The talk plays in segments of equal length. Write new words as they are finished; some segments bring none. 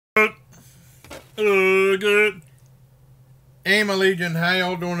Good. Hey, my Legion, how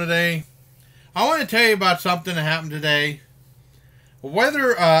y'all doing today? I want to tell you about something that happened today. A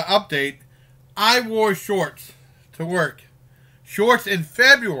weather update. I wore shorts to work. Shorts in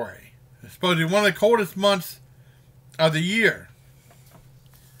February. It's supposed to be one of the coldest months of the year.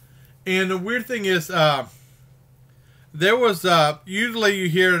 And the weird thing is, there was, usually you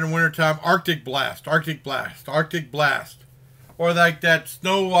hear in the wintertime, Arctic blast, Arctic blast, Arctic blast. Or like that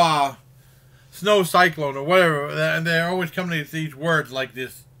snow cyclone or whatever. And they're always coming to these words like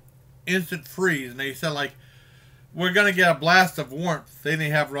this instant freeze. And they said like, we're going to get a blast of warmth. They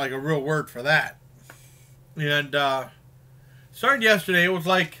didn't have like a real word for that. And starting yesterday, it was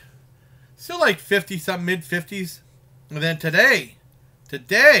like, still like 50 something, mid 50s. And then today,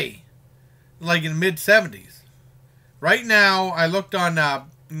 like in the mid 70s. Right now, I looked on, you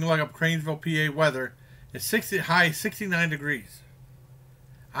can look up Cranesville, PA weather. It's high 69 degrees.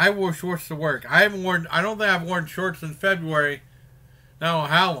 I wore shorts to work. I don't think I've worn shorts in February. I don't know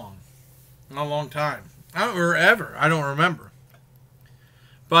how long. Not a long time. Or ever. I don't remember.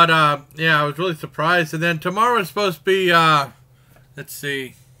 But, yeah, I was really surprised. And then tomorrow is supposed to be, let's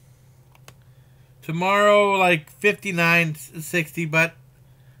see. Tomorrow, like 59, 60, but,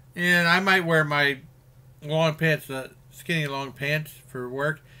 and I might wear my long pants, skinny long pants for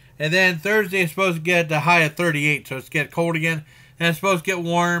work. And then Thursday is supposed to get the high of 38, so it's get cold again. And it's supposed to get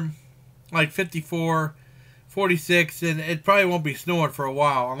warm, like 54, 46, and it probably won't be snowing for a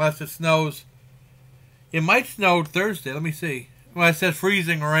while unless it snows. It might snow Thursday. Let me see. Well, it says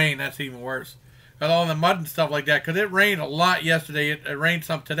freezing rain. That's even worse. Got all the mud and stuff like that, because it rained a lot yesterday. It rained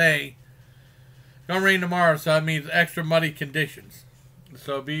some today. It's going to rain tomorrow, so that means extra muddy conditions.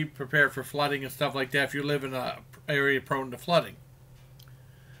 So be prepared for flooding and stuff like that if you live in an area prone to flooding.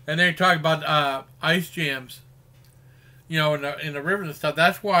 And they talk about ice jams, you know, in the rivers and stuff.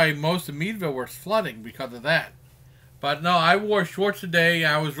 That's why most of Meadville was flooding, because of that. But no, I wore shorts today.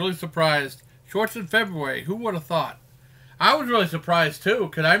 I was really surprised. Shorts in February. Who would have thought? I was really surprised too,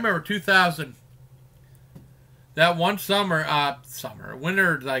 because I remember 2000. That one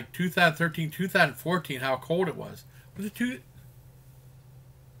winter, like 2013, 2014, how cold it was. Was it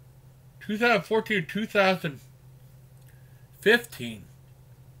 2014 or 2015?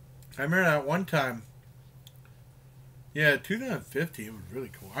 I remember that one time. Yeah, 2015, it was really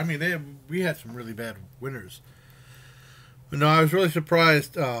cool. I mean, we had some really bad winters. But no, I was really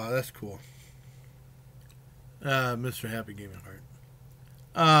surprised. That's cool. Mr. Happy gave me a heart.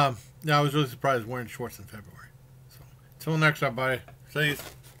 No, I was really surprised wearing shorts in February. So, until next time, buddy. Please,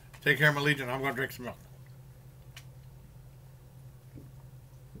 take care of my Legion. I'm going to drink some milk.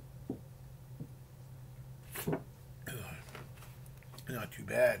 Not too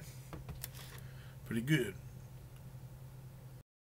bad. Pretty good.